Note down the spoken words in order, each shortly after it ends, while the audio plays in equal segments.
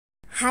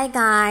Hi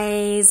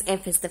guys,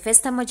 if it's the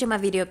first time watching my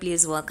video,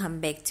 please welcome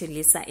back to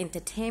Lisa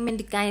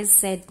Entertainment. Guys,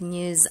 sad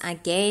news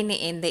again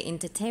in the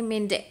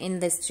entertainment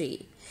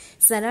industry.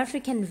 South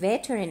African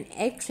veteran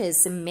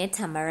actress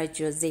Tamara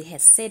Jozi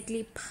has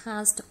sadly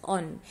passed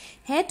on.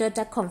 Her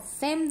daughter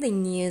confirmed the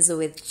news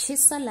with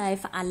Chisa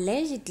Life,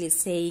 allegedly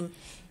saying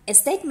a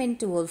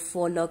statement will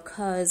follow.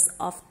 Cause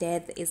of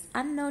death is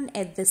unknown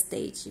at this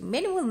stage.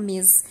 Many will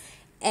miss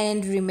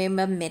and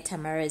remember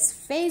Tamara's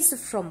face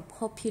from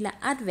popular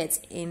adverts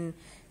in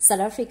South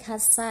Africa,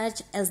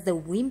 such as the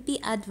wimpy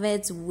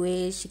adverts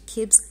where she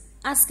keeps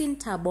asking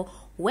Thabo,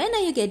 when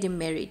are you getting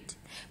married?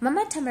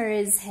 Mama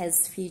Tamara's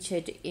has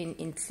featured in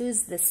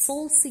includes the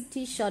Soul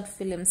City short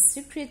film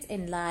Secrets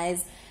and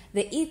Lies,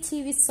 the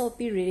ETV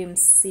soapy Rhythm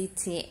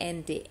City,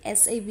 and the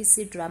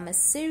SABC drama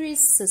series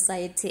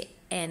Society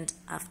and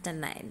After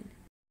 9.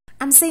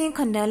 I'm saying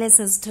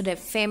condolences to the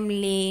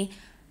family.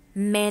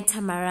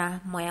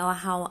 Tamara moya wa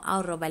hao a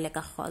o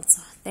robaleka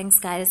kgotso. Thanks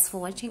guys for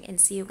watching and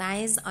see you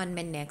guys on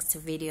my next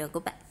video.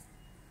 Goodbye.